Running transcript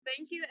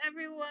Thank you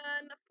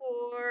everyone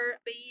for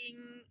being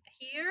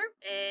here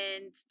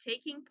and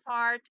taking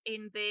part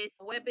in this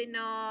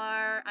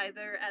webinar,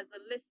 either as a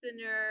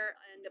listener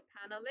and a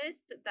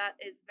panelist. That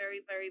is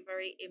very, very,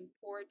 very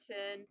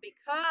important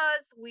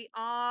because we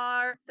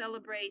are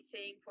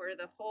celebrating for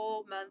the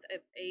whole month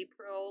of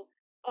April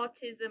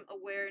autism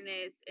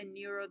awareness and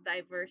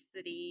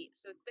neurodiversity.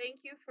 So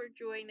thank you for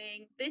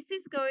joining. This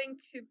is going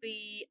to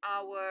be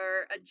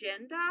our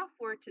agenda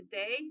for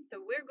today. So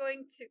we're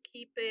going to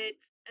keep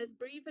it as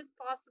brief as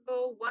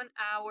possible, 1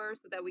 hour,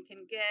 so that we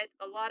can get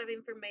a lot of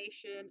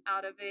information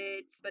out of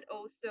it, but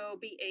also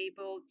be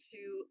able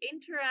to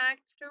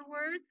interact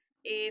afterwards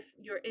if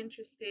you're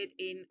interested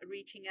in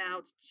reaching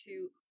out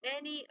to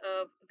any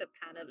of the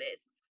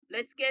panelists.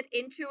 Let's get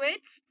into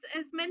it.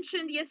 As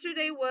mentioned,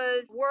 yesterday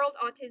was World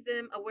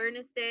Autism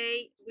Awareness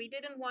Day. We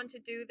didn't want to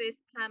do this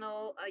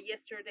panel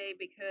yesterday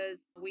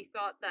because we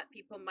thought that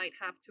people might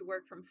have to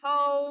work from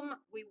home.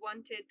 We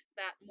wanted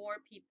that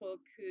more people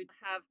could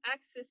have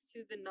access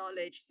to the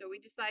knowledge. So we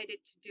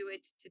decided to do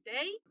it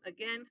today.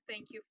 Again,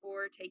 thank you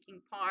for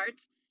taking part.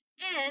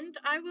 And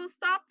I will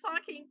stop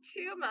talking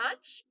too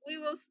much. We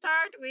will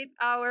start with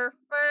our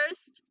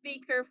first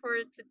speaker for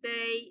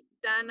today,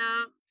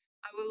 Dana.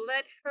 I will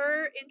let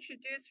her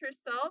introduce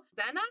herself.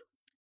 Dana,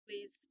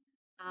 please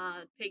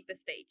take the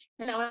stage.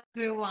 Hello,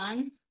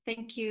 everyone.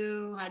 Thank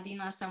you,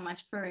 Adina, so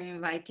much for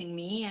inviting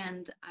me.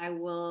 And I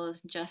will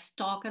just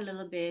talk a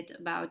little bit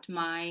about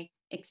my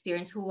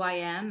experience, who I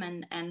am,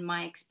 and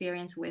my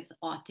experience with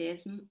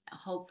autism.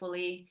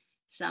 Hopefully,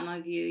 some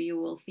of you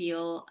will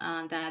feel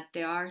that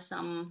there are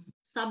some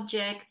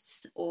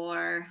subjects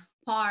or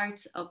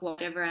parts of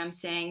whatever I'm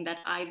saying that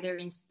either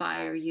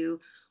inspire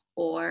you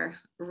or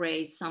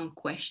raise some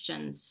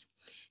questions.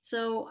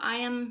 So I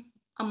am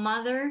a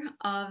mother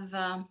of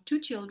two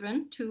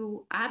children,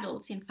 two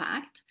adults, in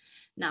fact,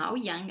 now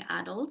young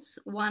adults.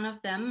 One of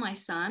them, my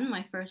son,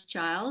 my first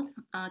child,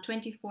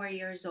 24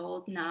 years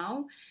old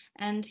now,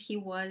 and he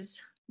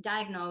was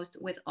diagnosed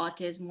with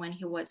autism when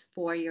he was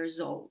 4 years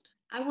old.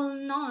 I will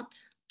not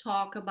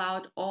talk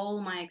about all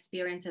my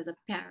experience as a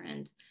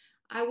parent.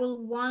 I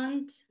will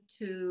want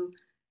to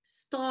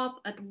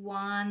stop at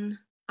one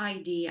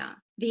idea.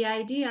 The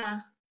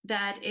idea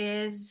that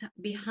is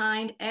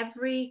behind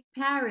every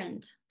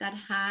parent that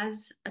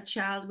has a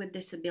child with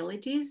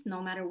disabilities,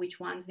 no matter which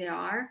ones they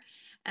are,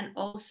 and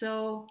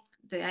also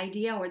the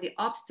idea or the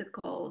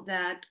obstacle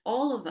that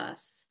all of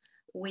us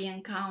we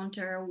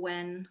encounter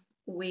when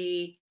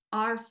we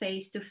are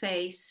face to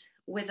face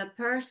with a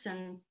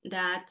person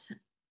that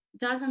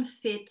doesn't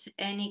fit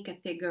any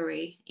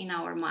category in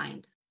our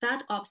mind.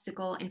 That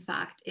obstacle, in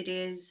fact, it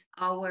is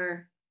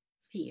our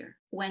fear.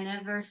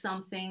 Whenever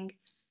something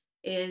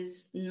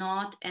is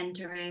not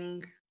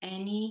entering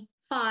any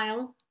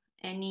file,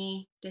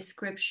 any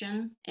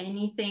description,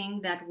 anything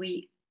that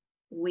we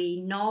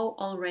know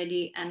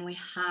already and we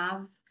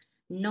have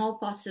no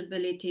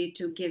possibility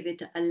to give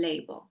it a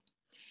label.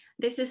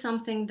 This is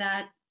something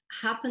that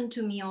happened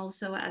to me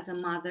also as a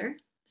mother,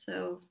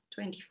 so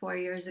 24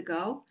 years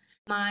ago.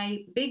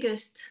 My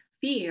biggest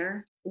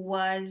fear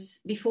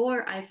was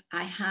before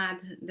I had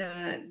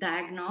the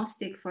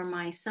diagnostic for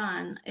my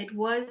son, it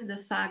was the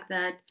fact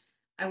that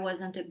I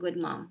wasn't a good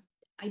mom.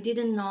 I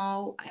didn't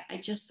know, I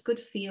just could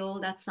feel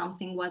that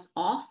something was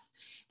off.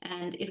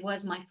 And it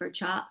was my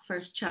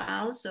first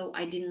child, so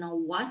I didn't know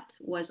what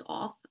was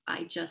off.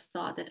 I just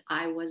thought that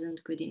I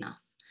wasn't good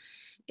enough.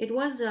 It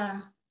was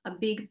a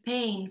big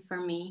pain for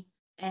me,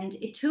 and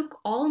it took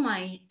all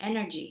my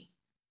energy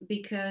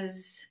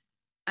because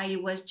I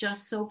was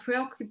just so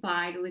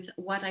preoccupied with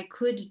what I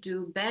could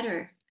do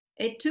better.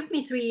 It took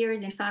me 3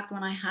 years, in fact,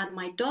 when I had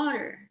my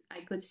daughter,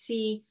 I could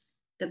see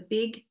the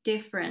big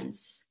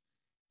difference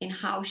in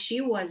how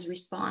she was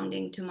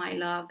responding to my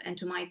love and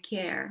to my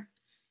care.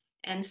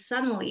 And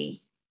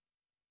suddenly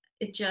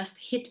it just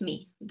hit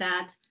me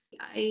that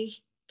I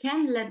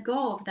can let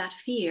go of that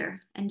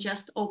fear and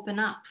just open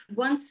up.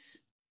 Once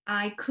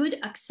I could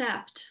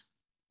accept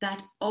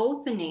that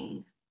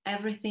opening,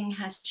 everything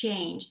has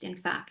changed, in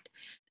fact.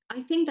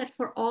 I think that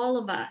for all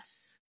of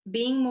us,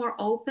 being more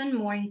open,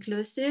 more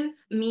inclusive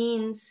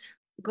means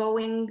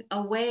going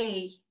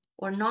away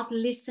or not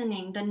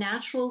listening, the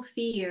natural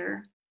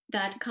fear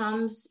that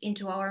comes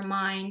into our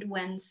mind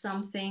when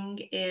something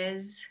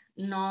is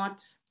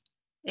not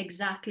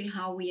exactly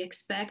how we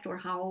expect or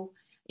how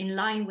in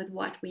line with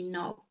what we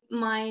know.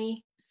 My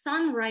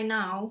son right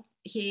now,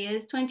 he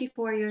is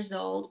 24 years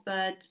old,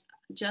 but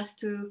just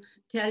to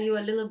tell you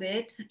a little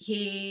bit,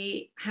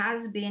 he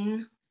has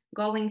been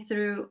going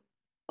through,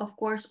 of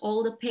course,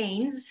 all the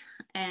pains,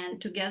 and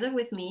together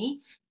with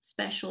me,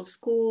 special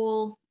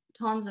school,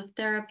 tons of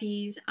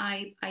therapies.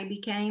 I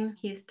became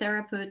his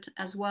therapist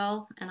as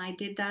well, and I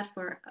did that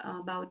for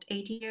about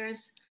 8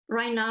 years.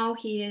 Right now,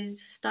 he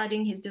is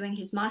studying, he's doing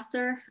his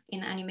master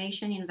in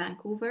animation in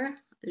Vancouver,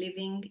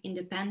 living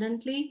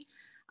independently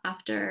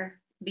after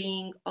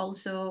being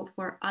also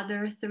for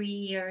other 3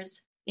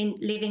 years in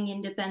living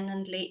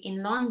independently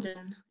in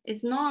London.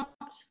 It's not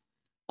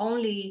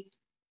only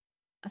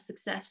a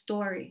success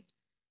story.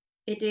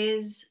 It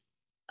is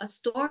a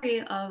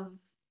story of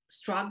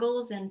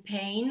struggles and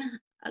pain.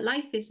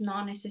 Life is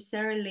not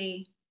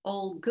necessarily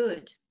all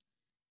good.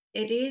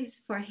 It is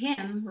for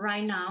him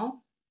right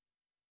now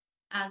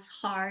as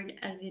hard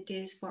as it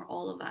is for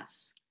all of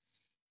us.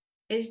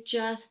 It's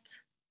just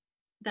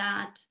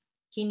that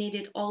he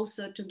needed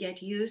also to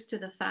get used to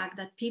the fact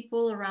that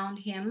people around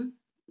him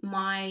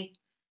might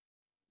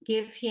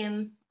give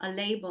him a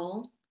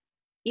label.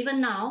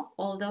 Even now,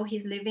 although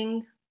he's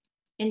living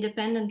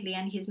independently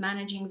and he's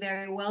managing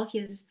very well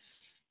his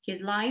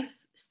life,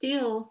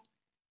 still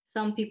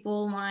some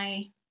people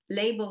might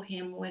label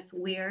him with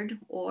weird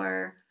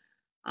or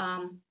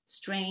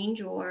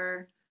strange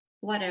or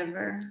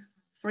whatever,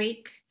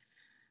 freak,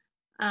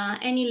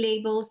 any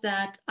labels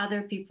that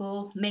other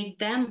people make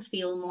them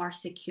feel more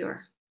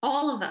secure.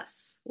 All of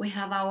us, we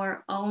have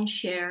our own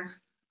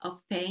share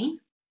of pain.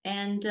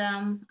 And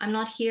I'm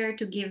not here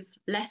to give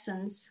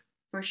lessons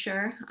for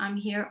sure. I'm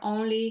here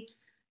only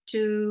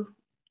to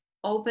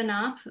open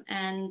up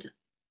and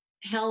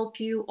help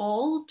you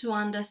all to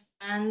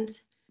understand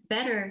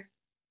better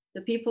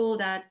the people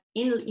that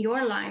in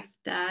your life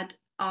that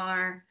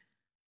are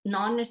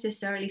not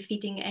necessarily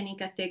fitting any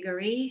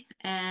category,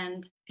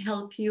 and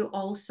help you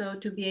also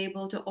to be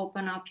able to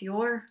open up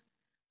your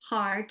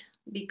heart,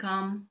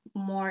 become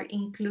more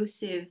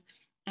inclusive,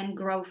 and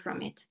grow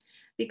from it.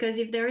 Because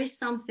if there is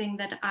something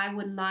that I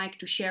would like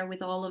to share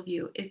with all of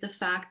you, is the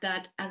fact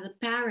that as a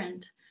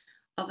parent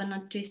of an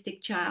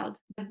autistic child,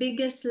 the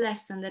biggest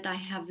lesson that I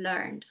have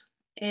learned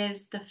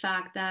is the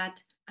fact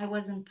that I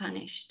wasn't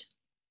punished.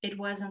 It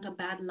wasn't a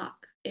bad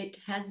luck. It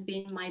has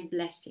been my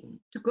blessing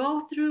to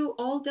go through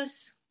all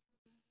this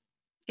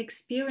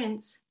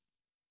experience.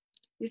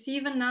 You see,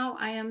 even now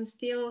I am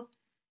still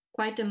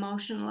quite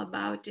emotional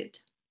about it.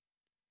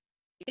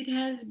 It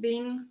has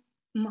been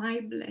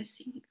my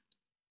blessing.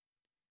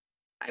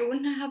 I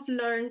wouldn't have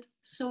learned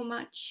so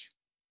much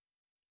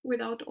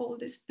without all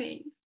this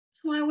pain.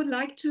 So I would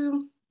like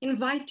to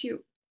invite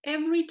you,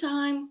 every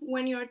time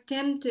when you're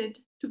tempted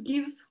to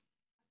give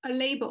a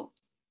label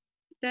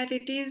that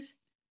it is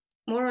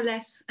more or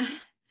less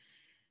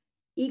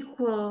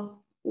equal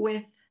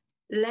with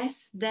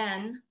less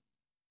than,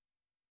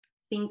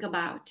 think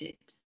about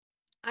it.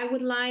 I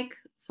would like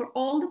for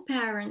all the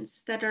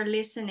parents that are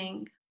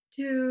listening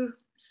to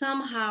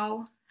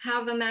somehow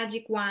have a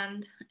magic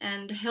wand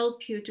and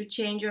help you to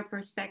change your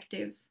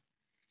perspective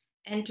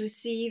and to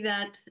see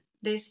that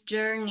this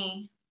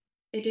journey,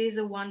 it is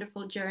a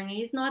wonderful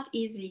journey. It's not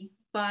easy,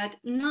 but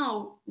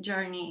no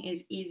journey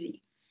is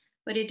easy.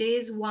 But it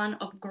is one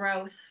of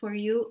growth for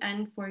you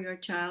and for your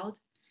child,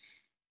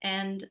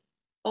 and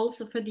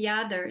also for the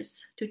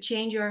others to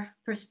change your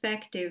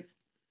perspective,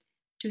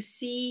 to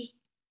see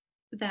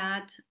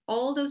that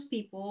all those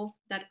people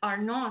that are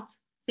not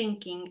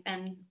thinking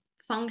and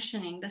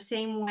functioning the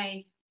same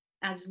way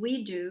as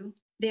we do,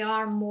 they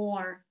are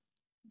more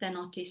than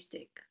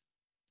autistic.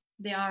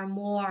 They are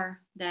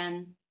more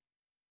than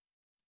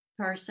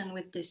person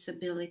with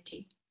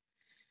disability.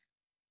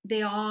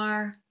 They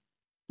are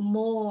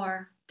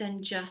more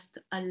than just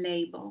a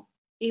label.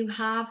 You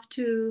have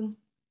to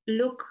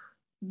look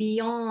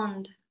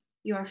beyond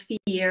your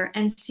fear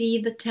and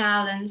see the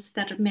talents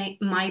that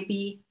might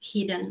be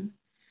hidden.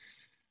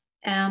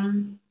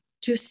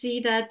 To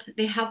see that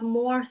they have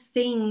more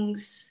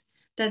things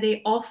that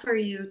they offer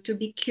you to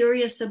be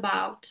curious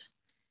about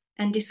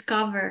and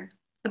discover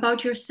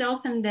about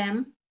yourself and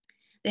them.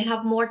 They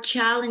have more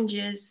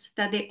challenges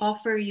that they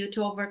offer you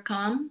to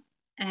overcome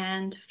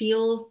and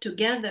feel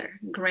together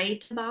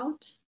great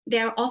about. They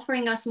are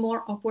offering us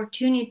more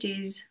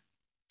opportunities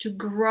to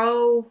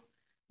grow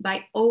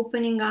by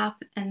opening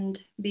up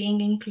and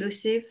being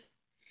inclusive.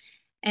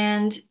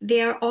 And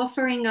they are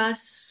offering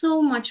us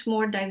so much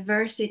more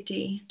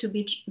diversity to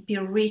be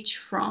rich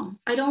from.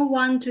 I don't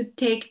want to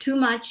take too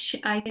much.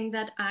 I think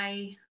that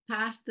I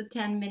passed the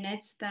 10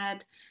 minutes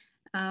that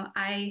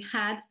I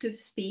had to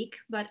speak,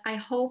 but I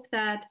hope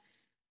that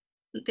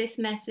this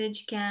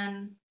message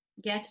can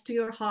get to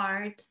your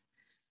heart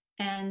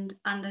and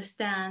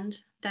understand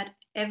that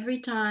every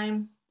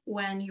time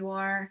when you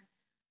are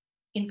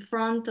in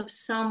front of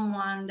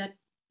someone that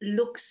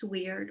looks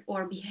weird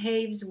or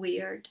behaves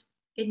weird,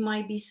 it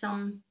might be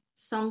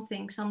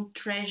something, some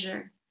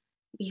treasure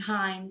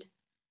behind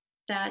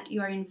that you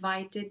are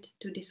invited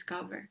to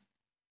discover.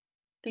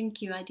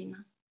 Thank you,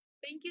 Adina.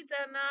 Thank you,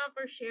 Dana,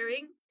 for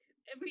sharing.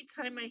 Every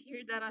time I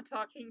hear Dana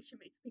talking, she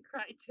makes me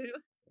cry too.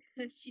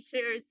 She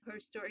shares her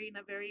story in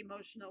a very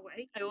emotional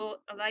way. I will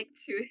like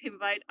to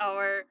invite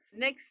our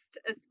next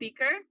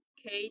speaker,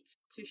 Kate,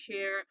 to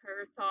share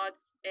her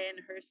thoughts and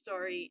her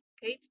story.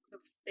 Kate, the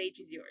stage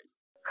is yours.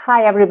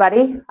 Hi,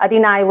 everybody.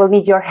 Adina, I will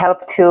need your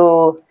help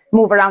to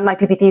move around my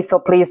PPT, so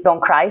please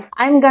don't cry.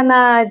 I'm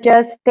gonna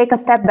just take a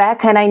step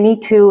back, and I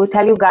need to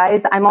tell you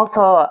guys, I'm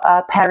also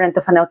a parent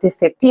of an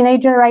autistic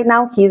teenager right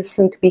now. He's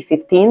soon to be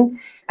 15.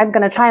 I'm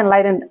gonna try and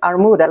lighten our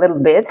mood a little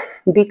bit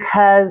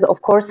because,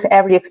 of course,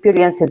 every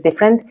experience is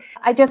different.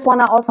 I just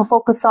wanna also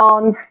focus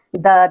on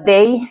the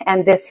day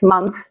and this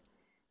month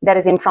that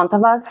is in front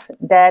of us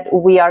that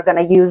we are going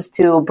to use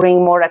to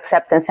bring more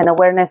acceptance and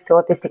awareness to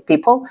autistic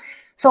people.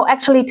 So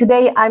actually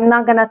today I'm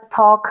not going to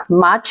talk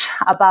much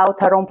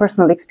about our own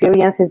personal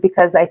experiences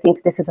because I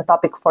think this is a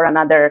topic for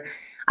another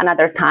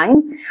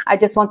time. I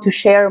just want to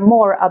share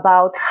more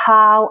about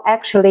how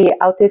actually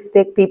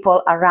autistic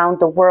people around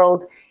the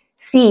world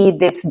see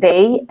this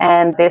day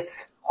and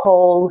this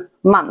whole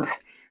month.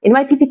 In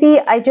my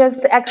PPT, I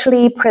just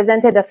actually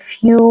presented a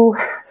few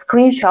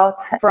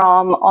screenshots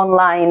from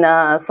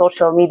online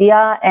social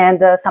media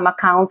and some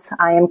accounts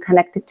I am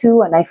connected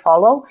to and I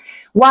follow.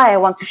 Why I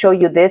want to show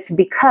you this?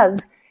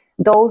 Because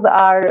those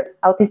are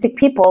autistic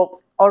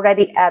people,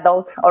 already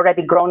adults,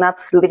 already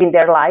grown-ups living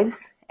their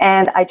lives.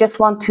 And I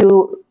just want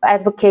to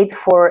advocate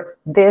for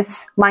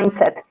this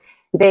mindset.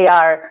 They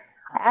are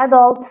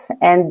adults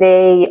and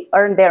they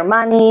earn their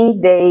money,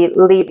 they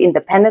live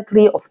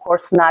independently, of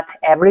course not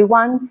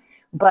everyone,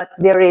 but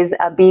there is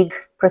a big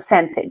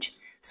percentage.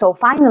 So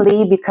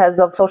finally, because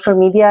of social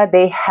media,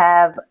 they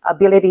have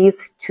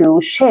abilities to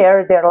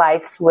share their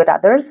lives with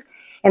others,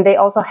 and they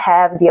also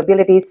have the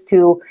abilities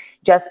to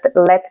just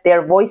let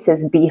their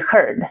voices be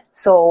heard.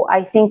 So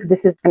I think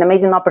this is an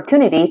amazing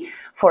opportunity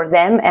for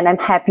them, and I'm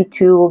happy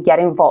to get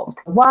involved.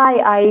 Why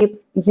I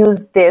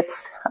use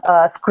this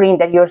screen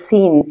that you're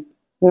seeing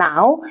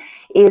now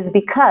is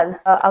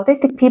because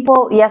autistic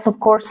people, yes, of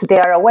course, they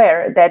are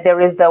aware that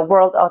there is the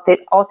World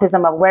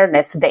Autism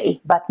Awareness Day,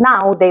 but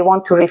now they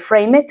want to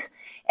reframe it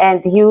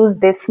and use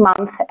this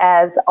month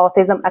as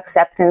Autism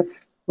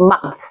Acceptance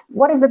Month.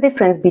 What is the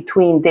difference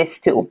between these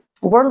two?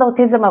 World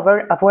Autism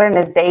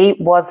Awareness Day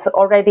was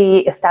already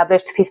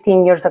established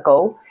 15 years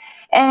ago,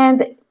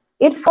 and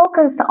it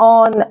focused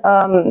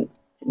on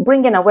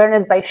bringing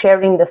awareness by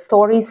sharing the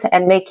stories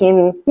and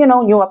making,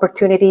 new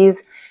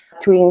opportunities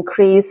to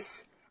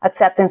increase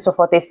acceptance of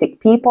autistic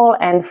people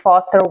and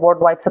foster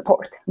worldwide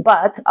support.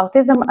 But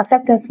Autism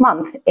Acceptance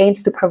Month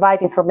aims to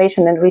provide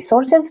information and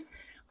resources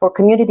for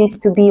communities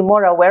to be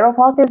more aware of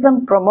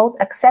autism, promote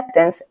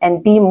acceptance,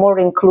 and be more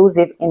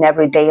inclusive in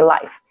everyday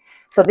life.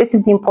 So this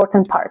is the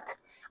important part.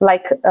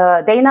 Like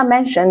Dana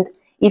mentioned,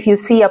 if you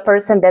see a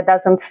person that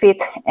doesn't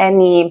fit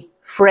any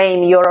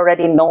frame you're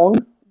already known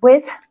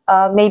with,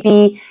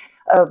 maybe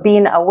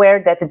being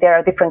aware that there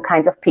are different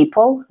kinds of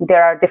people,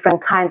 there are different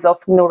kinds of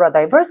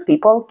neurodiverse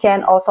people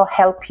can also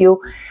help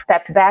you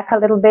step back a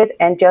little bit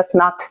and just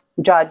not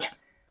judge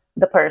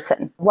the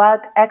person.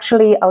 What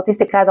actually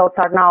autistic adults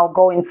are now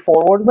going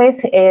forward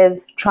with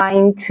is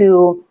trying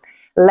to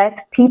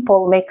let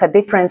people make a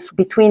difference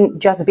between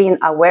just being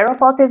aware of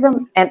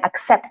autism and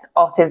accept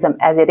autism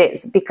as it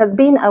is. Because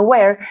being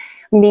aware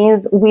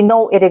means we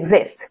know it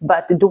exists,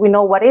 but do we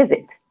know what is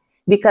it?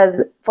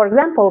 Because, for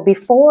example,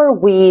 before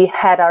we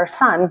had our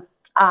son,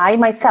 I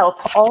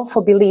myself also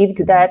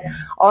believed that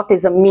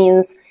autism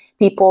means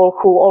people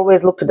who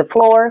always look to the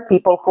floor,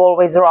 people who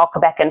always rock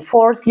back and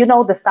forth,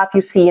 the stuff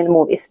you see in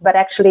movies. But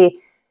actually,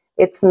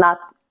 it's not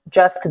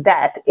just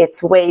that.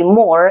 It's way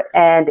more,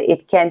 and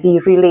it can be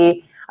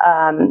really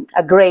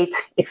a great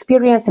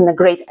experience and a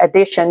great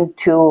addition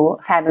to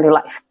family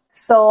life.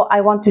 So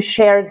I want to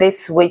share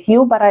this with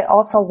you, but I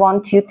also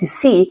want you to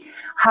see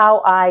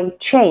how I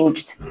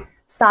changed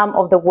some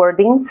of the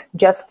wordings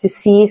just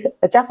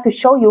to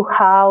show you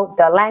how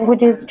the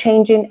language is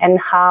changing and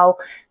how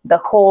the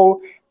whole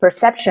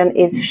perception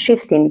is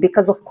shifting.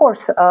 Because of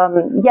course,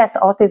 yes,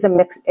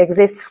 autism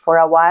exists for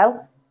a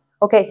while.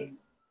 Okay,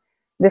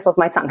 this was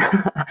my son.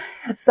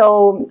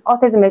 So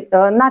autism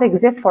not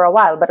exists for a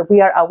while, but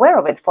we are aware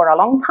of it for a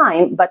long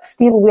time, but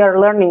still we are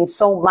learning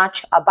so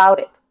much about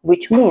it,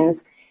 which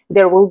means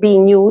there will be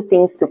new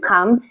things to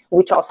come,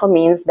 which also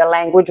means the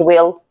language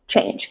will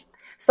change.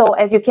 So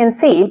as you can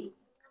see,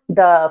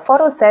 the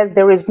photo says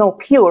there is no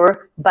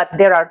cure, but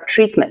there are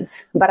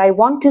treatments. But I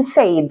want to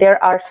say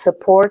there are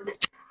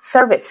support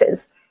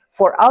services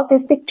for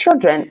autistic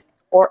children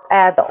or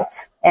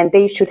adults, and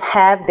they should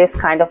have this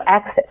kind of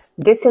access.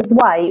 This is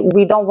why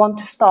we don't want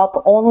to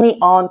stop only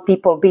on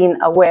people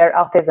being aware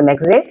autism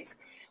exists.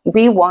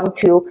 We want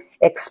to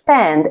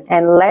expand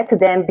and let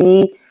them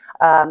be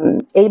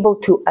able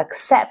to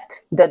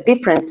accept the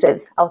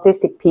differences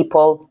autistic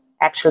people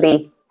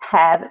actually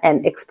have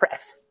and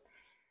express.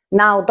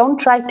 Now, don't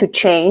try to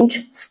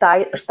change,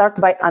 start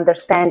by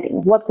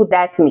understanding. What would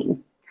that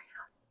mean?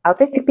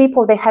 Autistic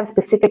people, they have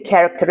specific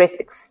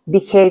characteristics,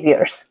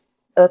 behaviors,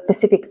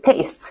 specific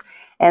tastes,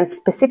 and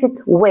specific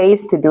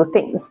ways to do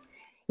things.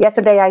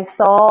 Yesterday, I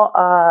saw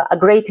a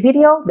great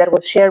video that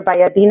was shared by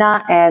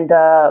Adina and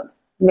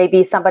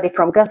maybe somebody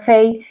from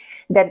Cafe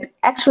that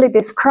actually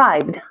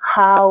described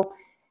how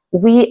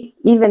we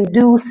even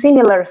do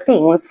similar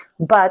things,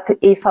 but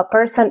if a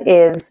person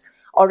is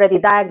already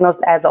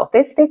diagnosed as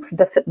autistic,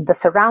 the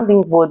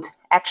surrounding would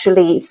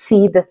actually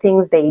see the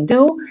things they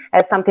do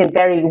as something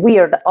very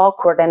weird,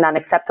 awkward, and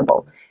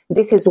unacceptable.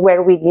 This is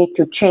where we need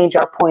to change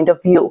our point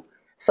of view.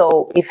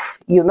 So if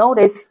you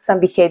notice some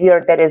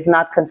behavior that is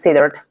not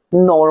considered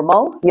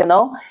normal,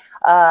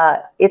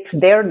 it's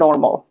their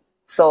normal.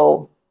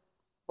 So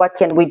what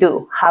can we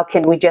do? How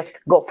can we just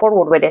go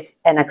forward with it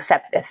and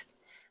accept this?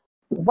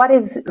 what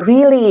is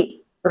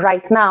really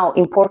right now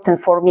important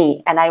for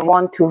me, and I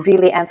want to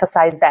really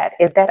emphasize that,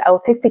 is that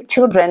autistic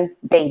children,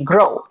 they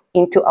grow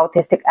into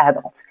autistic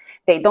adults.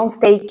 They don't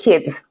stay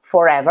kids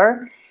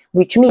forever,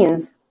 which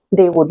means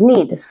they would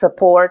need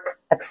support,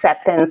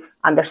 acceptance,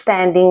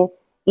 understanding,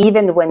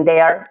 even when they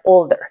are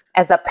older.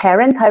 As a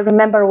parent, I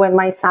remember when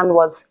my son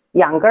was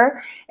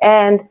younger,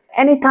 and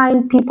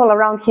anytime people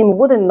around him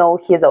wouldn't know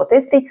he's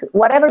autistic,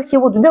 whatever he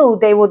would do,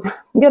 they would,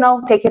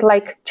 take it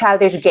like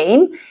childish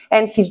game,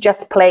 and he's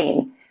just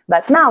playing.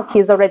 But now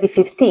he's already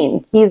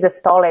 15. He's as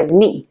tall as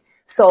me.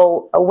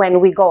 So when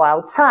we go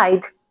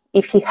outside,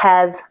 if he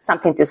has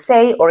something to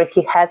say or if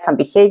he has some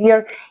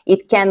behavior,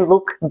 it can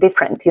look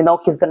different.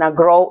 He's going to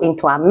grow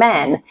into a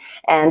man,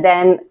 and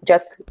then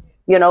just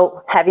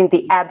having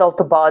the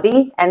adult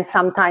body and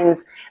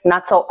sometimes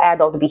not so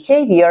adult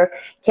behavior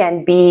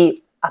can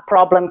be a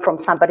problem from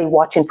somebody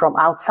watching from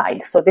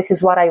outside. So this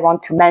is what I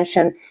want to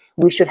mention.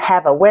 We should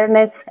have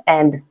awareness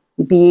and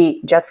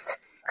be just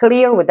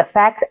clear with the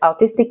fact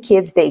autistic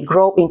kids, they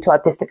grow into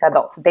autistic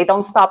adults. They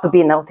don't stop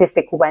being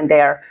autistic when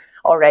they're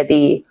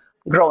already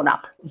grown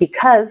up,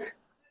 because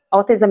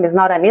autism is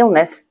not an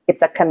illness,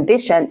 it's a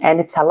condition, and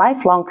it's a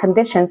lifelong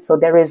condition, so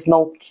there is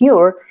no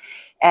cure.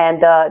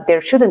 And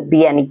there shouldn't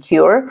be any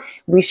cure.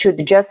 We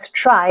should just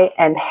try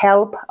and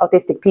help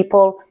autistic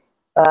people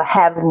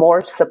have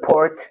more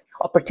support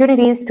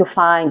opportunities to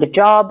find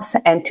jobs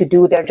and to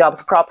do their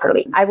jobs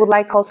properly. I would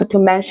like also to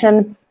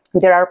mention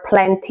there are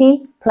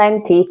plenty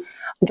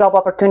job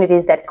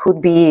opportunities that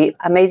could be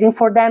amazing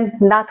for them,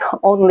 not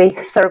only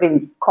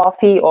serving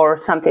coffee or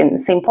something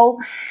simple.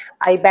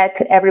 I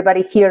bet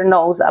everybody here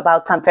knows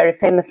about some very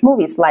famous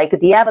movies like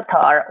The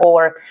Avatar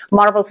or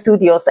Marvel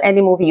Studios,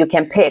 any movie you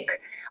can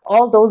pick.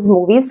 All those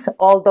movies,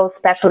 all those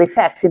special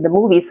effects in the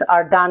movies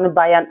are done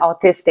by an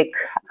autistic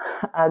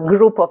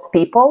group of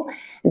people.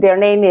 Their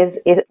name is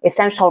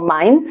Essential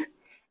Minds.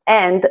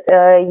 And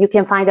you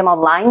can find them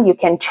online. You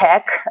can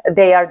check.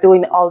 They are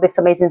doing all this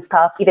amazing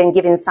stuff, even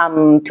giving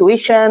some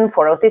tuition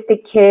for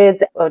autistic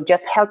kids, or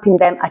just helping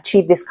them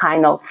achieve this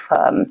kind of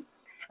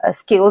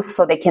skills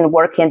so they can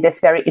work in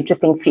this very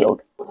interesting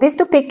field. These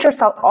two pictures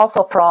are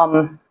also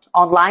from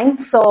online.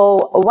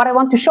 So what I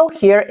want to show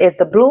here is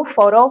the blue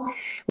photo,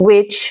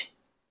 which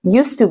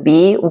used to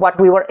be what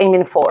we were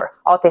aiming for,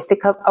 autistic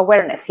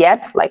awareness,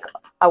 yes, like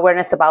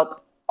awareness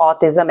about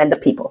autism and the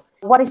people.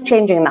 What is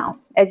changing now?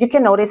 As you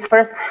can notice,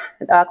 first,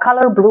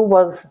 color blue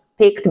was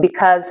picked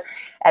because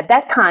at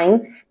that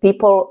time,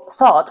 people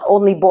thought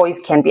only boys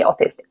can be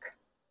autistic,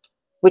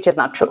 which is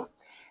not true.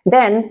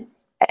 Then,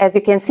 as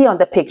you can see on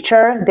the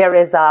picture, there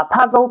is a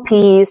puzzle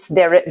piece.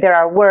 There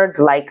are words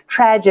like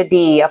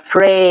tragedy,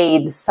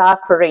 afraid,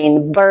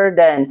 suffering,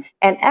 burden.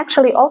 And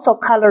actually also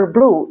color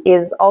blue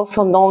is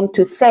also known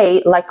to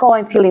say like, oh,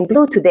 I'm feeling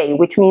blue today,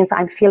 which means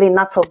I'm feeling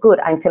not so good.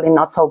 I'm feeling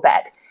not so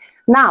bad.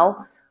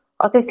 Now,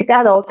 autistic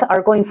adults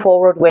are going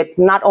forward with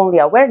not only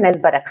awareness,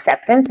 but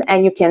acceptance.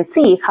 And you can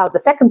see how the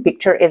second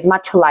picture is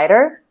much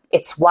lighter.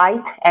 It's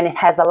white and it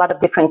has a lot of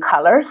different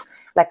colors,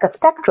 like a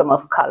spectrum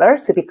of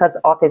colors, because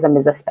autism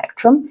is a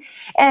spectrum.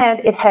 And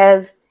it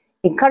has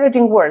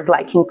encouraging words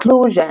like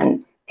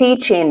inclusion,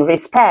 teaching,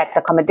 respect,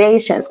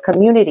 accommodations,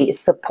 community,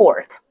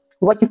 support.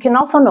 What you can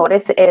also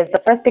notice is the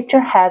first picture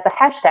has a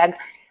hashtag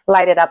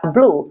lighted up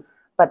blue,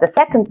 but the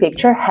second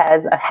picture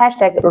has a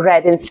hashtag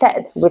red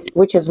instead,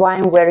 which is why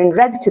I'm wearing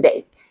red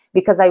today,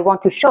 because I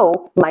want to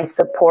show my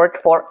support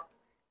for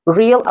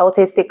real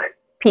autistic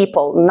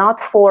people, not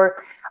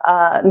for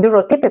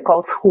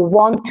neurotypicals who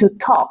want to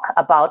talk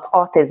about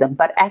autism,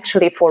 but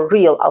actually for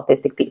real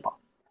autistic people.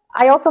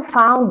 I also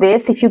found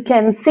this, if you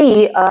can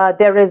see,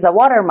 there is a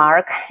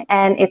watermark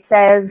and it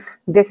says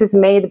this is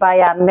made by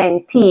a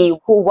mentee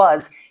who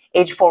was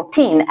age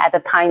 14 at the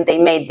time they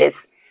made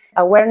this.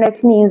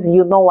 Awareness means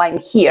I'm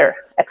here.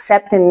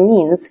 Acceptance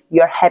means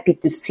you're happy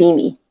to see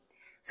me.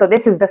 So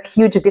this is the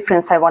huge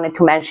difference I wanted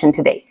to mention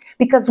today,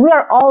 because we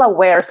are all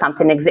aware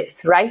something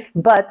exists, right?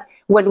 But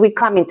when we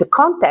come into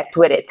contact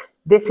with it,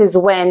 this is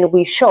when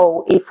we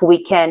show if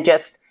we can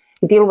just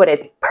deal with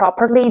it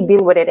properly,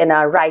 deal with it in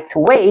a right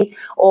way,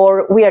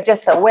 or we are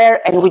just aware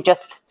and we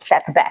just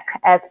step back.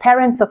 As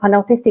parents of an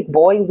autistic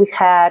boy, we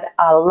had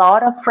a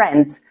lot of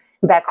friends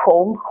back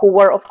home who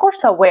were, of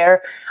course,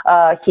 aware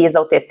he is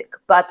autistic,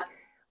 but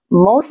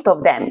most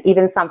of them,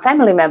 even some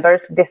family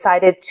members,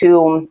 decided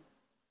to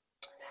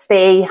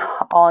stay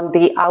on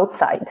the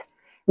outside.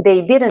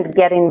 They didn't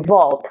get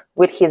involved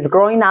with his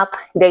growing up.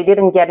 They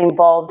didn't get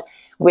involved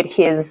with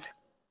his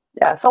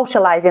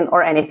socializing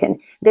or anything.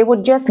 They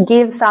would just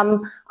give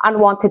some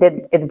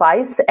unwanted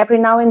advice every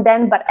now and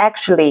then, but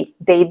actually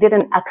they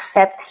didn't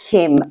accept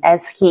him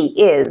as he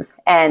is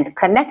and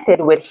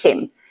connected with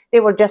him. They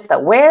were just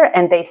aware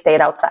and they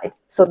stayed outside.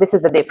 So this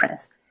is the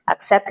difference.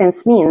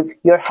 Acceptance means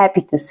you're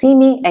happy to see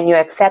me and you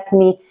accept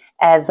me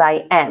as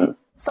I am.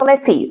 So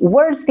let's see,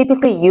 words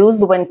typically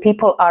used when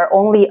people are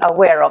only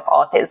aware of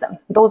autism.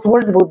 Those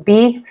words would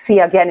be, see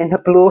again in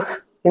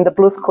the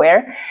blue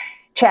square,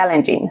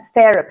 challenging,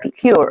 therapy,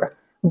 cure,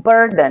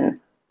 burden,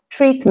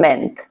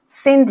 treatment,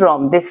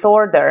 syndrome,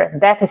 disorder,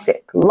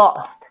 deficit,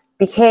 lost,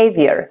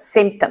 behavior,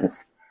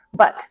 symptoms.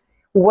 But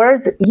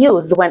words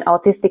used when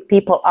autistic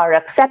people are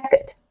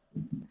accepted.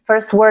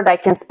 First word I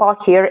can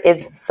spot here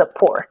is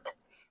support,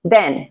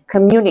 then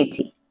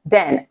community,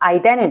 then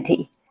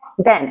identity,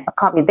 then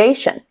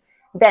accommodation,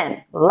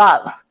 then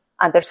love,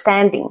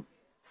 understanding,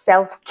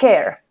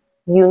 self-care,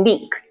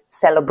 unique,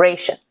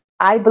 celebration.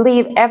 I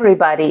believe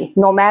everybody,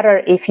 no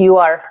matter if you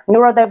are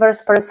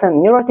neurodiverse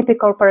person,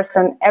 neurotypical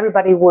person,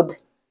 everybody would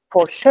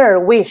for sure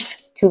wish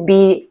to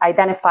be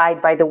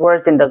identified by the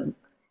words in the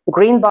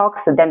green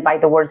box and then by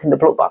the words in the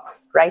blue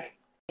box, right?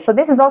 So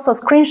this is also a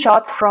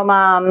screenshot from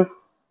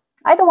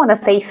I don't want to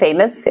say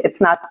famous,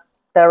 it's not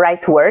the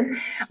right word,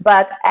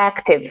 but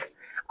active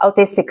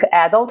autistic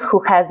adult who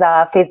has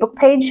a Facebook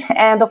page.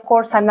 And of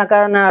course, I'm not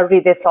going to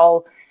read this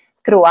all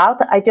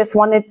throughout. I just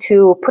wanted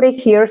to put it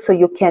here so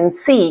you can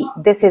see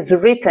this is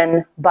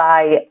written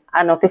by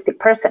an autistic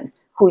person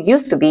who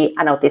used to be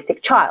an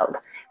autistic child.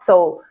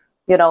 So,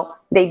 you know,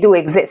 they do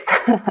exist.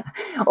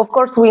 Of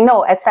course, we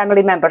know as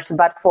family members,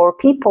 but for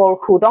people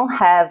who don't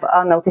have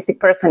an autistic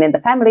person in the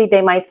family,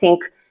 they might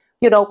think,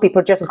 you know,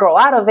 people just grow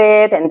out of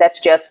it and that's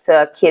just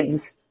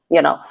kids,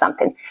 you know,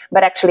 something.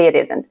 But actually it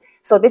isn't.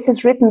 So this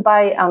is written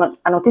by an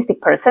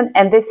autistic person,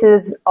 and this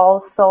is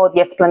also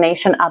the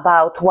explanation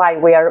about why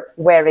we are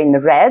wearing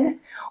red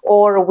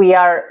or we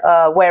are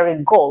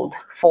wearing gold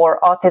for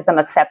Autism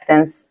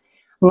Acceptance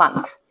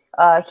Month.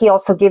 He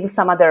also gives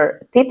some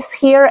other tips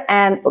here,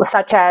 and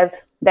such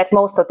as that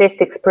most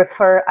autistics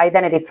prefer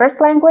identity first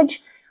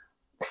language,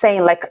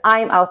 saying like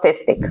I'm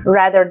autistic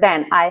rather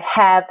than I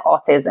have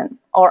autism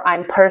or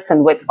I'm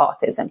person with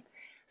autism.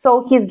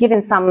 So he's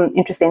given some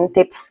interesting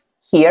tips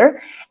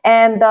here.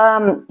 And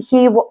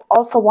he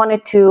also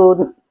wanted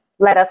to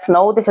let us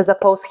know, this is a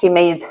post he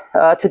made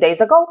 2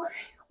 days ago,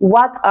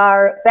 what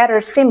are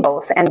better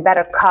symbols and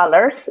better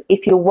colors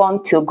if you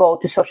want to go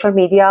to social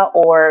media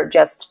or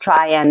just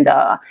try and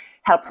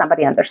help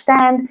somebody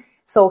understand.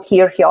 So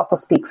here he also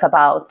speaks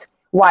about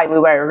why we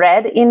wear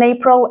red in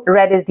April.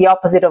 Red is the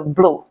opposite of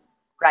blue,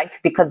 right?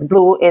 Because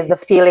blue is the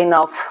feeling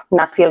of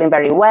not feeling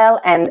very well,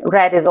 and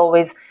red is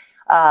always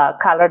a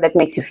color that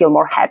makes you feel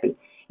more happy.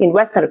 In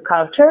Western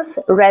cultures,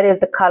 red is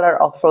the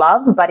color of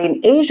love, but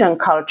in Asian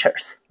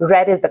cultures,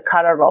 red is the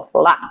color of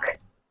luck.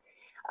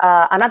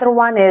 Another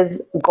one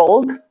is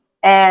gold,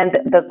 and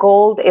the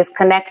gold is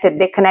connected,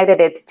 they connected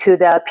it to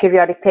the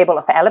periodic table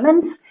of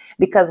elements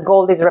because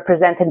gold is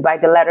represented by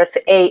the letters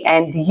A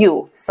and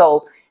U.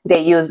 So they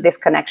use this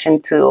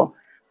connection to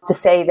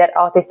say that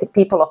autistic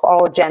people of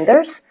all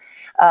genders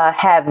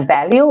have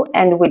value,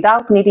 and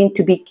without needing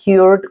to be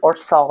cured or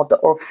solved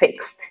or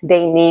fixed,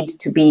 they need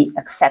to be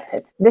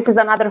accepted. This is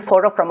another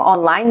photo from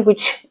online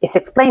which is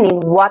explaining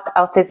what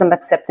autism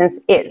acceptance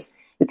is.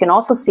 You can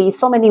also see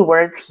so many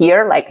words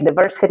here like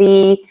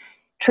diversity,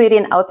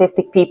 treating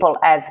autistic people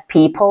as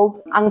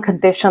people,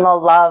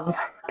 unconditional love,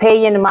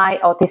 paying my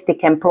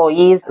autistic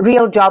employees,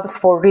 real jobs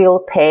for real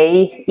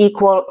pay,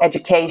 equal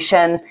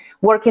education,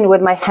 working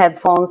with my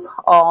headphones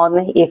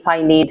on if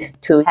I need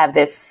to have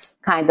this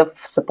kind of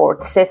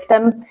support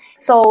system.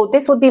 So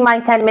this would be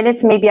my 10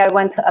 minutes. Maybe I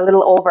went a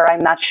little over,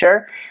 I'm not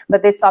sure,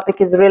 but this topic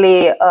is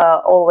really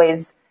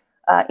always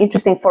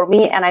interesting for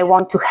me, and I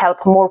want to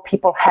help more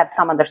people have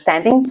some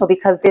understanding. So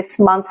because this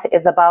month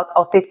is about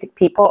autistic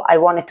people, I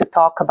wanted to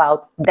talk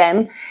about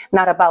them,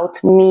 not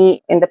about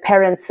me in the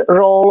parent's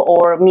role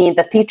or me in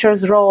the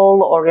teacher's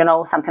role or, you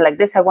know, something like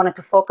this. I wanted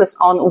to focus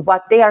on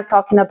what they are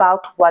talking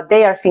about, what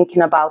they are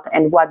thinking about,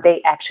 and what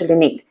they actually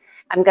need.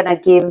 I'm going to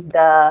give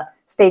the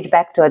stage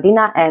back to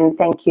Adina, and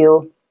thank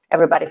you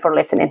everybody for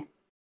listening.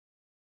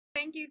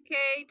 Thank you,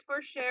 Kate,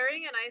 for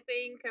sharing. And I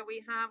think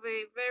we have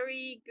a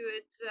very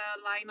good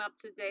lineup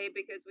today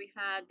because we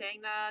had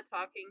Dana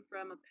talking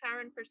from a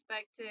parent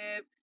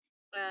perspective.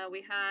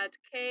 We had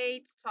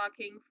Kate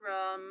talking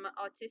from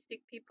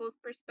autistic people's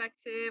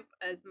perspective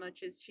as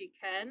much as she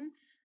can.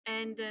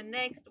 And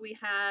next, we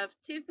have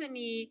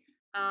Tiffany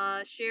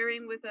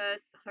sharing with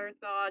us her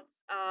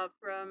thoughts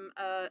from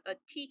a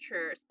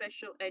teacher,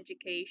 special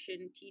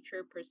education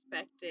teacher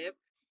perspective.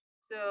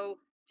 So,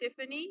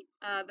 Tiffany,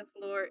 the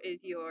floor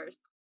is yours.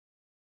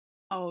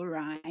 All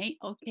right.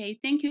 Okay.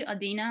 Thank you,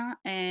 Adina.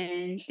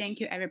 And thank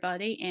you,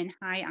 everybody. And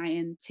hi, I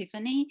am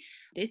Tiffany.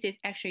 This is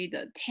actually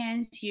the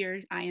 10th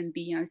year I am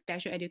being a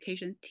special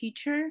education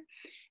teacher.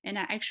 And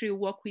I actually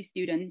work with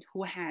students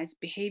who has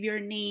behavior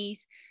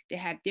needs. They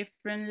have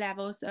different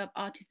levels of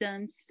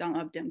autism. Some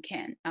of them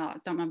are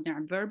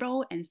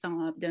verbal and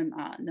some of them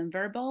are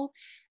nonverbal.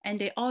 And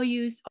they all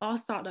use all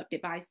sort of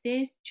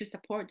devices to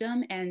support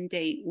them. And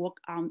they work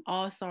on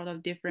all sort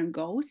of different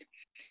goals.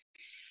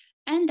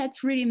 And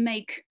that's really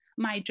make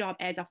my job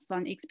as a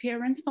fun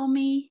experience for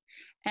me.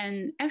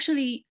 And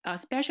actually,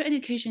 special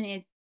education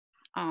is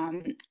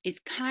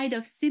kind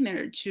of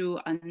similar to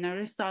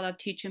another sort of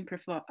teaching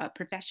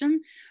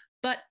profession,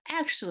 but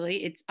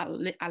actually it's a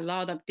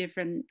lot of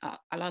differences.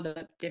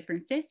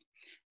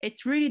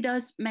 It really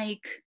does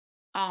make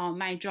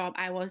my job,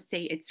 I will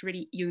say, it's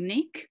really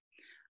unique.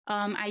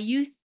 I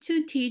used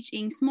to teach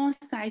in small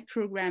size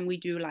program. We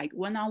do like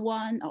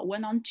one-on-one or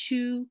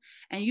one-on-two,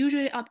 and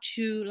usually up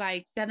to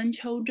like 7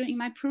 children in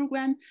my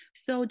program,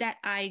 so that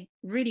I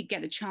really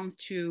get a chance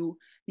to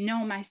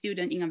know my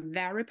student in a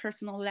very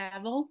personal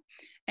level.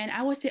 And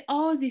I would say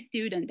all the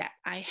students that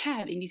I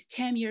have in these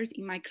 10 years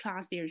in my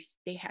class,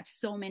 they have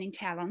so many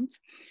talents.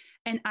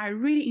 And I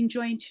really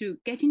enjoy to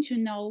getting to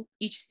know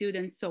each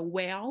student so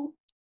well.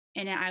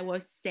 And I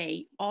will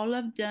say all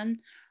of them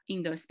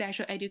in the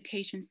special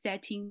education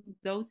setting,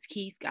 those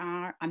kids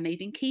are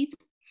amazing kids.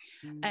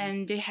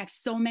 And they have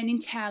so many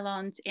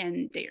talents,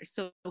 and they're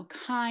so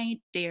kind,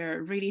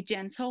 they're really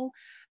gentle.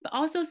 But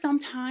also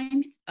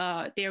sometimes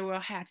there will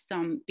have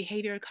some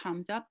behavior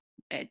comes up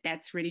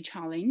that's really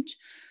challenge.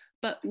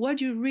 But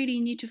what you really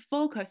need to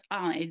focus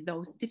on is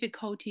those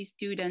difficulty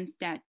students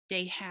that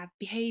they have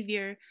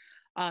behavior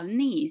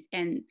needs,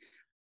 and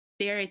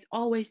there is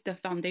always the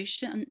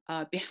foundation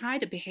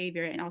behind the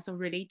behavior and also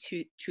relate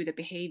to the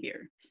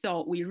behavior.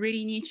 So we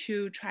really need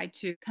to try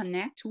to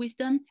connect with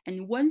them.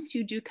 And once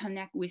you do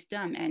connect with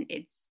them, and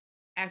it's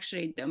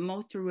actually the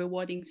most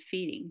rewarding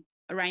feeling.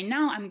 Right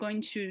now, I'm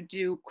going to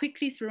do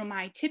quickly through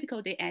my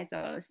typical day as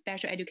a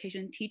special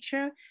education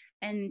teacher,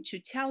 and to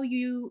tell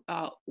you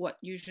what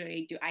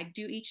usually do I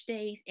do each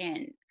day,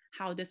 and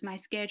how does my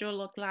schedule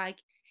look like,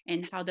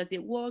 and how does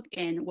it work,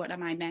 and what are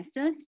my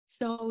methods.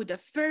 So the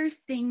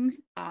first things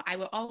I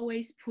will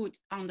always put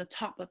on the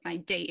top of my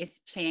day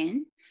is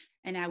plan.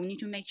 And I will need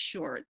to make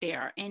sure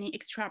there are any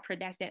extra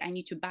products that I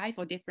need to buy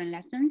for different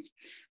lessons.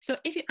 So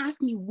if you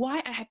ask me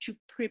why I have to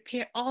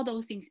prepare all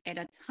those things at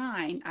a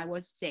time, I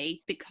would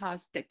say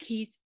because the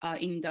kids are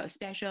in the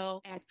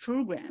special ed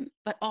program,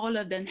 but all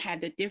of them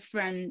have the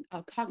different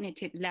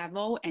cognitive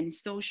level and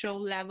social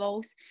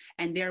levels,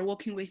 and they're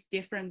working with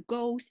different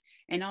goals,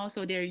 and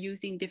also they're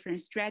using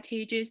different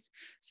strategies.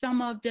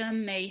 Some of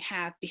them may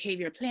have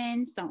behavior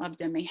plans, some of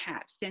them may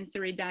have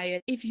sensory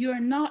diet. If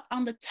you're not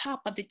on the top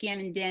of the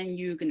game, then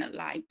you're gonna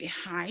lag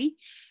behind,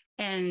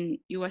 and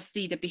you will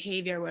see the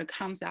behavior will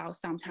comes out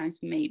sometimes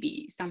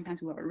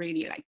will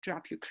really like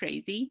drop you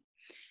crazy.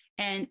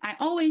 And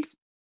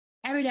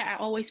every day I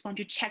always want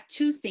to check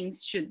two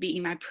things should be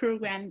in my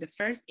program. The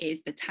first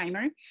is the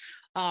timer,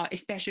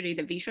 especially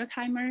the visual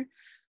timer.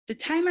 The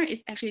timer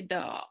is actually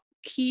the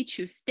key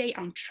to stay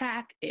on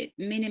track. It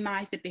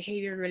minimizes the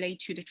behavior related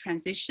to the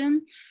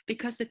transition,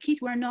 because the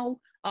kids will know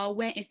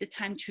when is the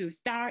time to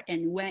start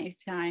and when is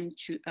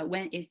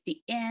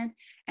the end,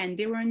 and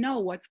they will know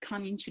what's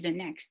coming to the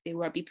next. They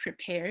will be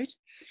prepared.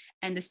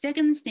 And the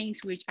second thing,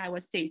 which I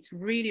would say is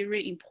really,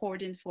 really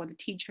important for the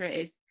teacher,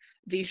 is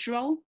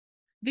visual.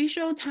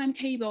 Visual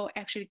timetable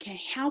actually can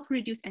help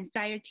reduce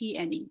anxiety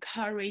and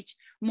encourage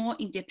more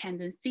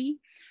independency.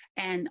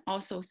 And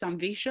also some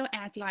visual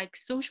ads like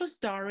social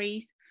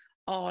stories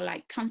or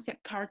like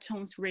concept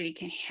cartoons really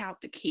can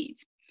help the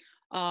kids.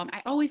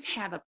 I always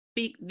have a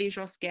big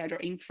visual schedule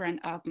in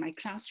front of my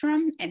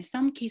classroom, and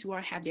some kids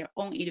will have their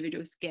own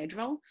individual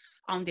schedule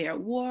on their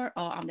wall or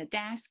on the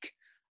desk.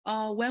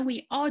 When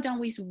we all done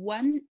with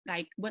one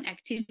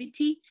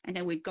activity, and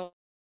then we go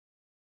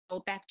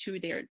back to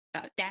their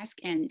desk,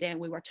 and then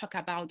we will talk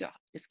about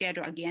the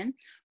schedule again.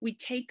 We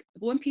take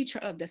one picture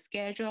of the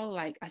schedule,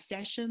 like a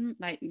session,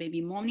 like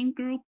maybe morning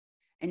group,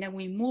 and then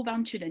we move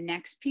on to the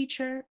next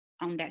picture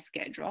on that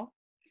schedule.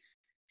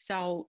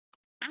 So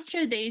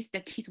after this,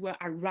 the kids will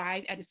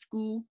arrive at the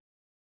school.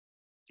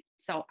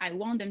 So I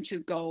want them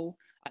to go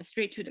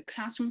straight to the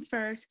classroom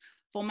first.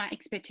 For my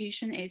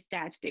expectation is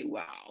that they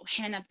will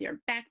hand up their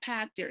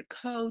backpack, their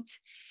coat,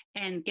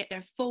 and get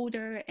their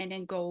folder, and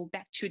then go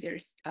back to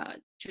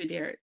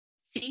their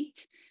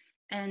seat.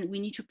 And we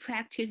need to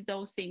practice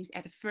those things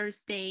at the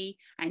first day.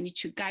 I need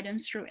to guide them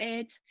through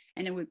it,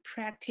 and then we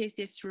practice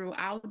it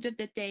throughout of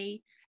the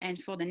day. And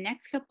for the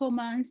next couple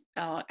months,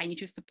 I need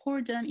to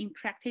support them in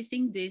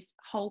practicing this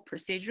whole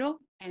procedure.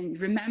 And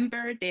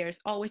remember,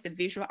 there's always a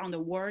visual on the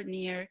wall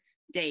near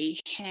they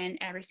hand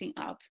everything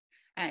up.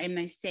 It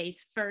may say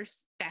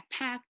first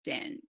backpack,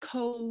 then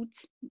coat,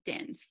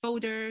 then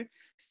folder,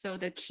 so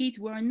the kids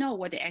will know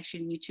what they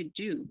actually need to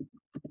do.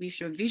 We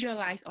should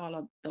visualize all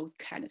of those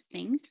kind of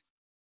things.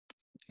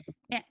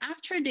 And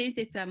after this,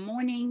 it's a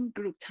morning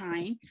group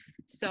time.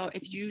 So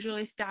it's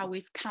usually start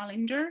with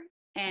calendar,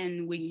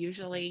 and we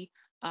usually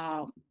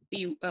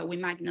we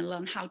might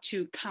learn how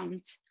to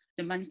count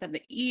the months of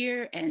the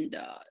year and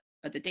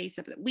the days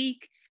of the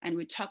week. And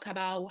we talk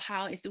about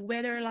how is the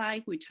weather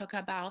like. We talk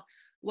about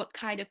what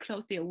kind of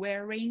clothes they're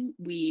wearing.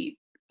 We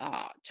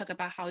talk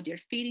about how they're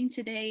feeling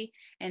today,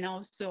 and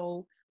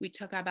also we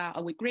talk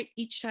about we greet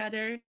each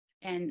other,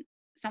 and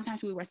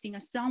sometimes we will sing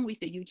a song with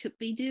the YouTube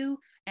video,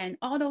 and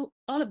all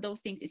of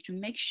those things is to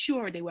make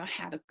sure they will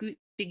have a good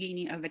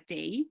beginning of a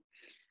day.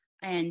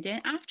 And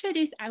then after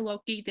this, I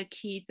will give the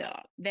kids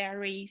a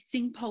very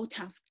simple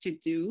task to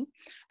do.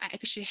 I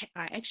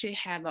actually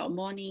have a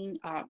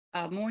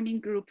morning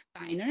group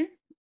planner,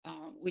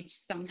 which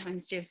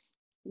sometimes just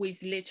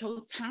with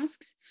little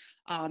tasks,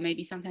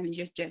 maybe sometimes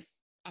just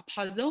a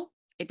puzzle.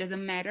 It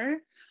doesn't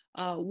matter.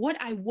 What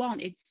I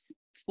want is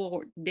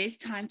for this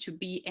time to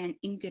be an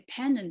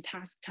independent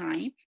task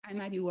time, I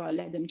might be will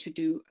let them to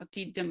do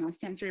give them a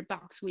sensory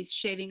box with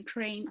shaving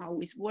cream or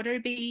with water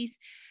base,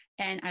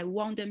 and I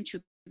want them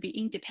to be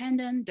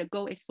independent. The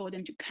goal is for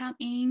them to come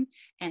in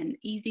and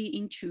easy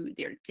into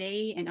their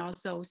day and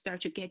also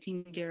start to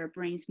getting their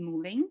brains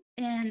moving.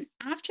 And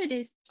after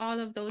this, all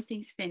of those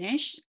things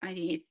finished, I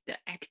think it's the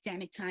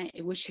academic time,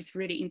 which is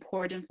really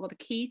important for the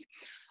kids.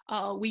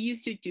 We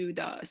used to do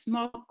the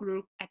small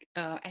group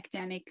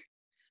academic.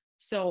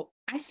 So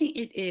I think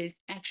it is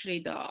actually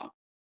the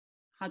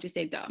how to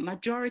say the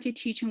majority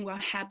teaching will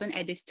happen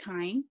at this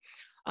time.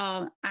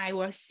 I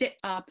will set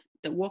up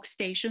the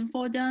workstation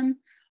for them.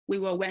 We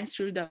will went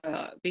through the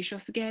visual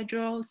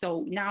schedule.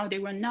 So now they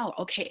will know,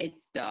 okay,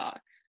 it's the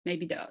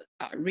maybe the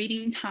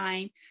reading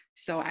time.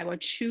 So I will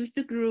choose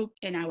the group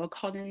and I will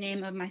call the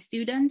name of my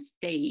students.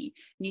 They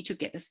need to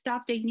get the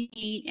stuff they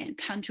need and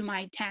come to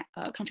my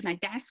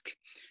desk.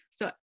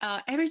 So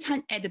every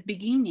time at the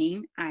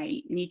beginning,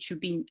 I need to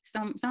be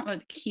some of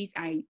the kids.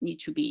 I need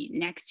to be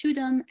next to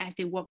them as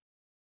they walk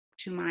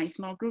to my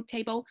small group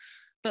table.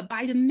 But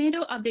by the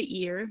middle of the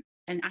year,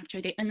 and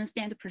after they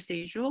understand the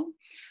procedural,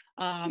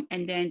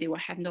 and then they will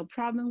have no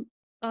problem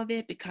of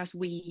it because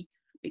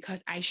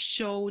I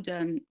show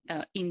them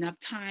enough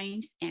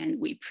times and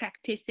we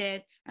practice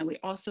it and we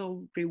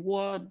also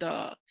reward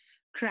the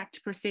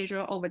correct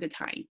procedure over the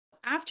time.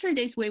 After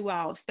this, we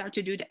will start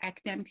to do the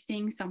academic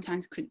things.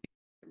 Sometimes could be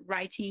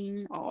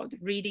writing or the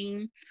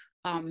reading.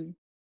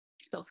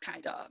 Those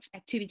kind of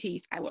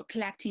activities. I will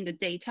collecting the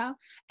data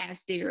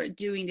as they're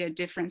doing their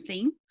different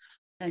thing.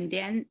 And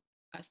then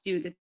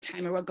still the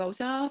timer will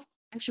goes off.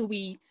 Actually,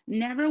 we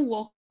never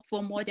work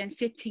for more than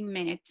 15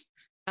 minutes.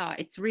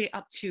 It's really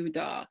up to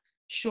the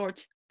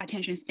short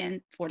attention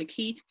span for the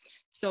kids.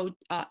 So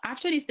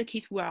after this, the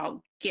kids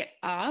will get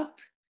up.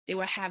 They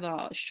will have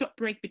a short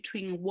break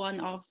between 1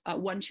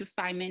 to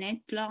 5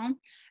 minutes long,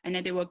 and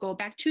then they will go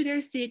back to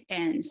their seat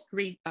and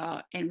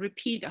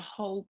repeat the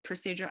whole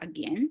procedure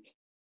again.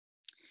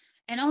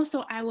 And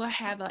also I will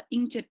have an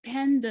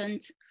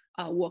independent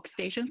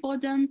workstation for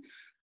them.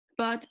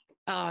 But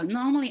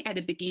normally at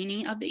the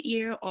beginning of the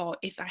year, or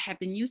if I have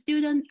the new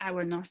student, I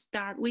will not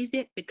start with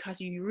it because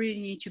you really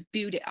need to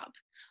build it up.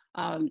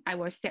 I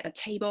will set a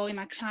table in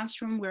my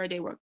classroom where they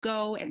will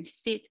go and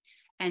sit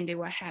and they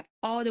will have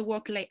all the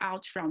work laid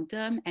out from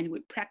them and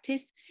we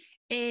practice.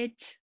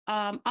 It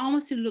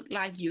almost look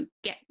like you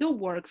get your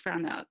work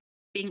from a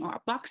bin or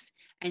a box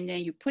and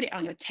then you put it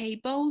on your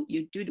table,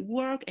 you do the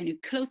work and you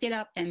close it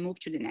up and move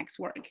to the next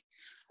work.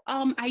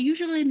 I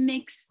usually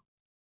mix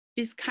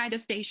this kind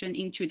of station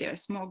into their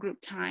small group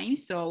time.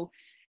 So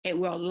it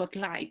will look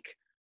like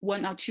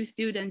 1 or 2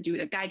 students do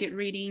the guided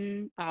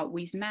reading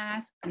with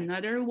math,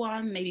 another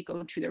one maybe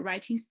go to the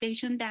writing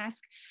station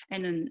desk,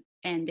 and then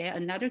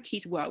another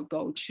kid will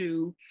go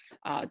to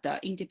the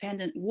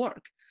independent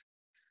work.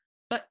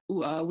 But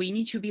we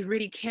need to be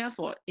really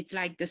careful. It's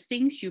like the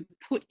things you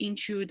put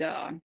into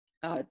the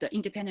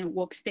independent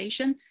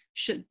workstation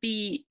should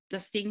be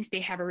the things they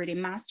have already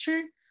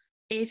mastered.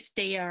 If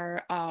they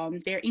are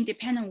they're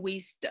independent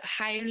with the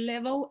higher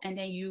level, and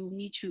then you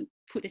need to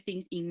put the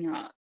things in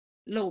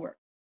lower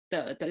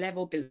the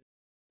level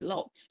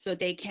below, so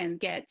they can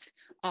get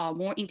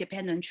more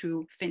independent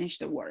to finish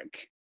the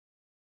work.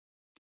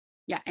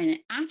 Yeah, and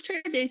after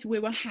this we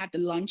will have the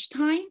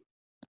lunchtime.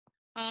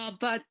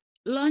 But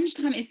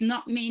lunchtime is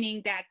not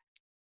meaning that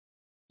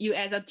you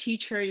as a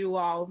teacher you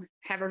will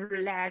have a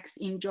relax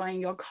enjoying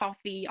your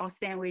coffee or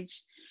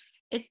sandwich.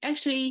 It's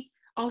actually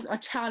also a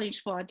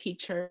challenge for a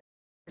teacher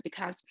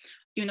because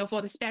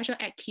for the special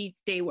ed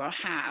kids they will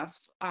have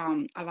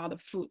a lot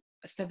of food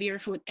severe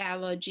food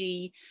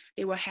allergy.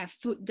 They will have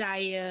food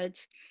diet.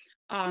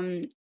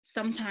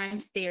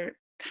 Sometimes they're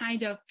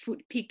kind of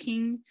food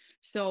picking,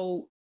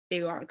 so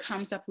they are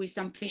comes up with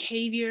some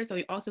behavior, so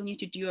you also need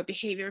to do a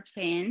behavior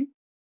plan.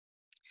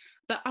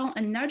 But on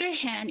another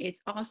hand,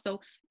 it's also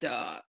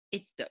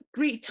it's the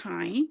great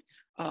time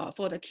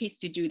for the kids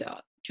to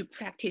to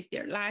practice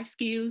their life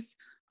skills.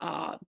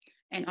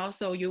 And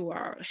also you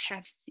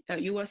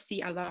will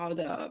see a lot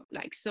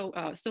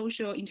of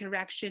social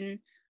interaction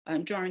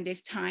during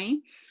this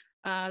time.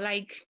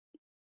 Like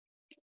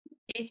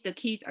if the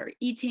kids are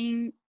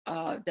eating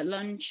the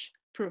lunch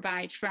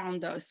provided from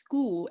the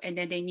school, and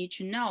then they need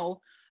to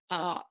know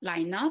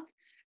line up,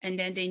 and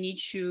then they need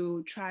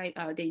to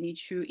they need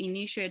to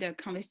initiate a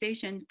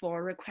conversation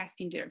for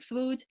requesting their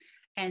food,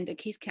 and the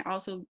kids can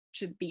also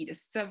to be the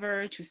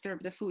server to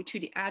serve the food to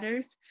the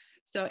others.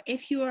 So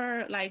if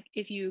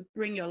you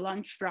bring your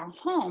lunch from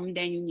home,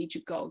 then you need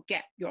to go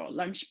get your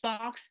lunch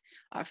box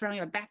from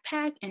your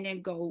backpack and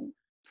then go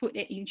put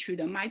it into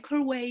the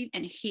microwave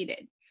and heat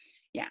it.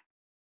 Yeah.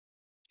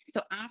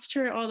 So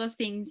after all the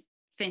things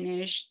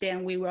finish,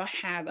 then we will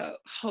have a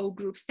whole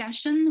group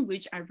session,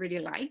 which I really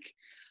like.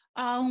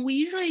 We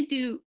usually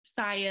do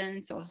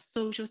science or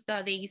social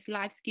studies,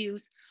 life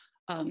skills,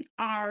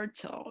 art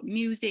or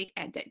music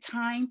at that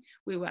time.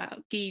 We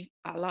will give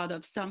a lot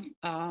of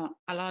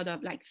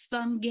like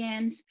fun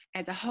games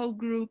as a whole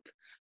group.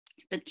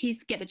 The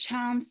kids get a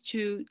chance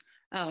to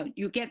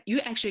you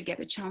actually get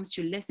a chance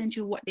to listen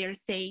to what they're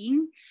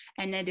saying,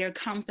 and then there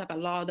comes up a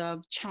lot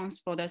of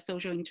chance for the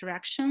social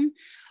interaction,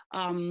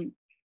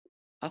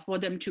 for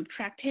them to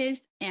practice.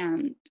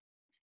 And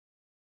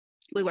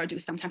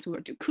sometimes we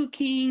will do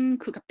cooking,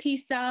 cook a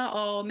pizza,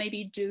 or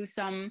maybe do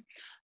some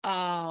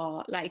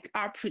like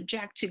art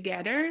project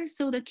together.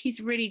 So the kids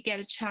really get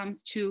a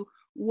chance to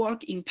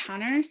work in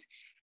partners.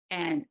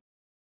 And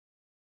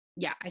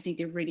yeah, I think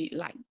they really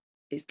like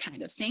this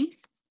kind of things.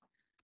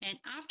 And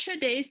after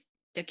this,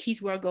 the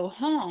kids will go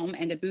home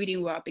and the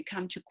building will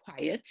become too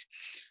quiet.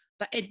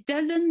 But it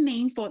doesn't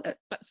mean for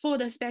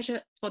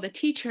the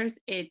teachers,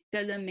 it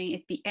doesn't mean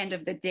it's the end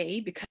of the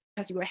day, because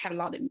you will have a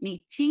lot of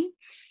meeting.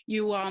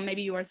 You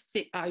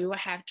will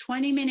have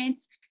 20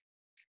 minutes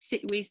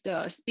sit with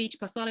the speech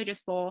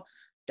pathologist for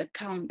the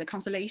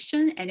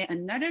consultation, and then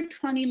another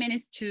 20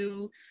 minutes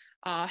to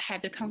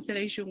have the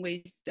consultation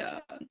with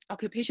the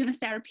occupational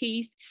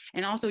therapies.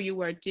 And also you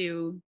will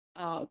do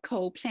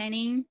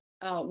co-planning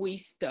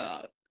with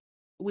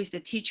the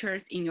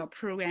teachers in your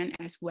program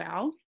as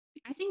well.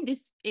 I think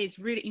this is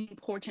really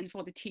important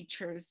for the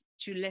teachers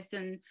to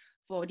listen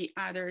for the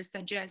other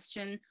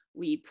suggestion.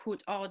 We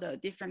put all the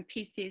different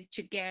pieces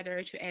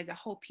together to add a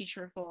whole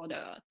picture for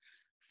the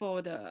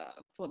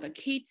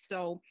kids.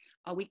 So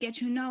we get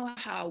to know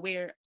how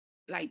the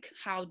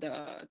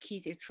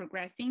kids is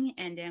progressing,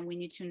 and then we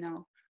get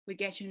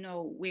to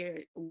know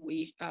where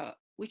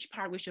which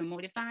part we should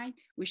modify,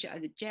 we should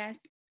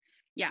adjust.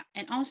 Yeah,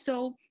 and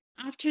also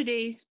after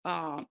this,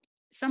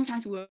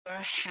 sometimes we'll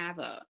have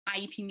a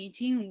IEP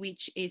meeting,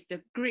 which is the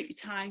great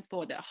time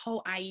for the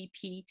whole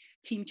IEP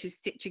team to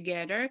sit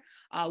together,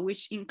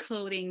 which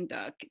including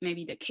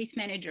maybe the case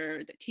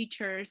manager, the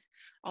teachers,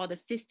 all the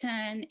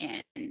assistant,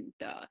 and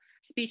the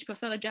speech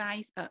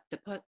pathologist,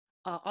 the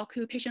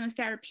occupational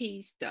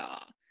therapist, the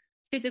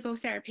physical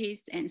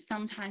therapist, and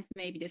sometimes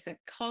maybe the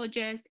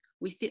psychologist.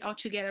 We sit all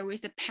together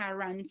with the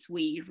parents.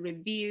 We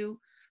review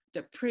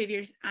the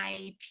previous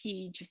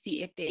IEP to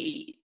see if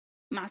they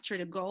master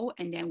the goal,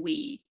 and then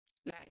we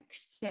like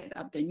set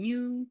up the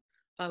new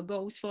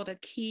goals for the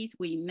kids.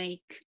 We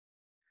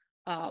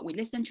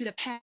listen to the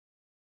parents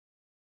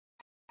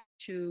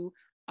to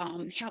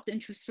help them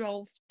to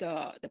solve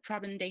the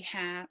problem they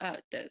have.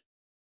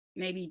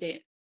 Maybe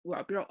they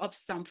will grow up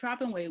some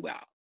problem. We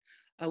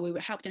will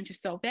help them to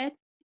solve it.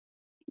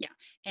 Yeah,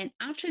 and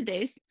after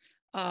this,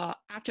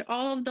 after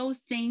all of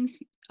those things,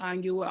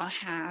 you will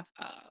have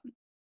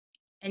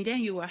and then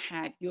you will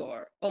have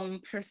your own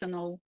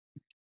personal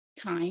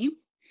time.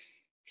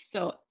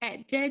 So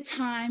at that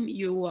time,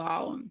 you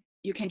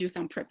can do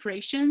some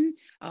preparation.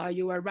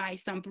 You will write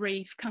some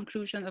brief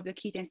conclusion of the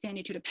kids and send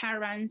it to the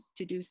parents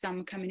to do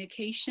some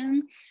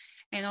communication.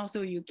 And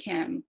also you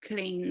can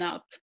clean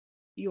up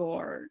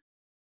your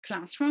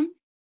classroom.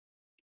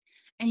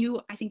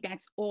 And I think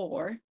that's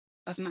all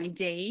of my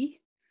day,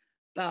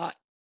 but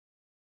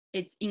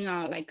it's in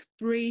a like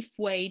brief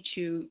way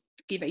to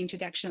give an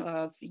introduction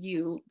of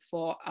you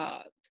for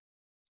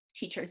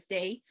Teachers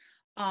Day.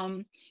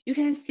 You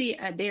can see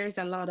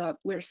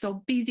we're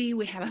so busy,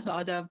 we have a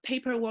lot of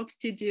paperwork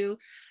to do,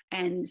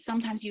 and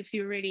sometimes you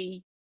feel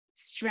really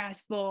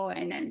stressful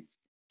and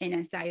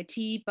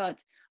anxiety. But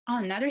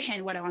on the other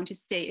hand, what I want to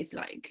say is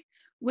like,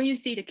 when you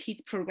see the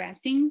kids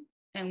progressing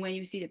and when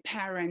you see the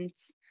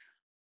parents,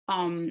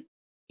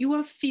 you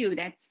will feel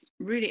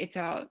it's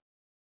a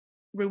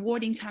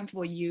rewarding time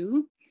for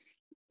you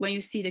when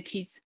you see the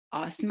kids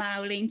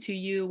smiling to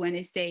you when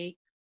they say,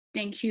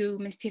 "Thank you,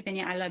 Miss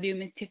Tiffany. I love you,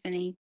 Miss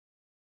Tiffany."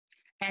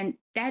 And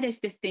that is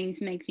the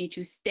things make me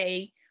to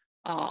stay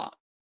uh,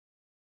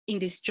 in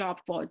this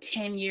job for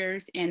 10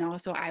 years. And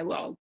also I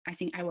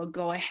think I will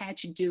go ahead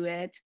to do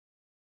it.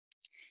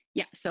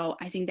 Yeah, so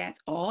I think that's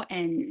all.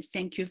 And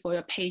thank you for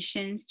your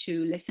patience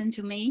to listen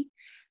to me.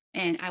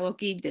 And I will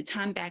give the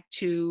time back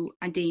to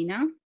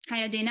Adina.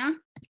 Hi, Adina.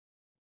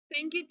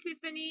 Thank you,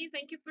 Tiffany.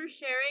 Thank you for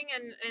sharing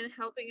and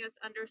helping us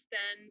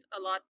understand a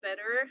lot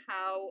better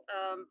how,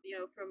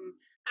 from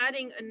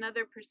adding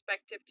another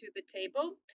perspective to the table.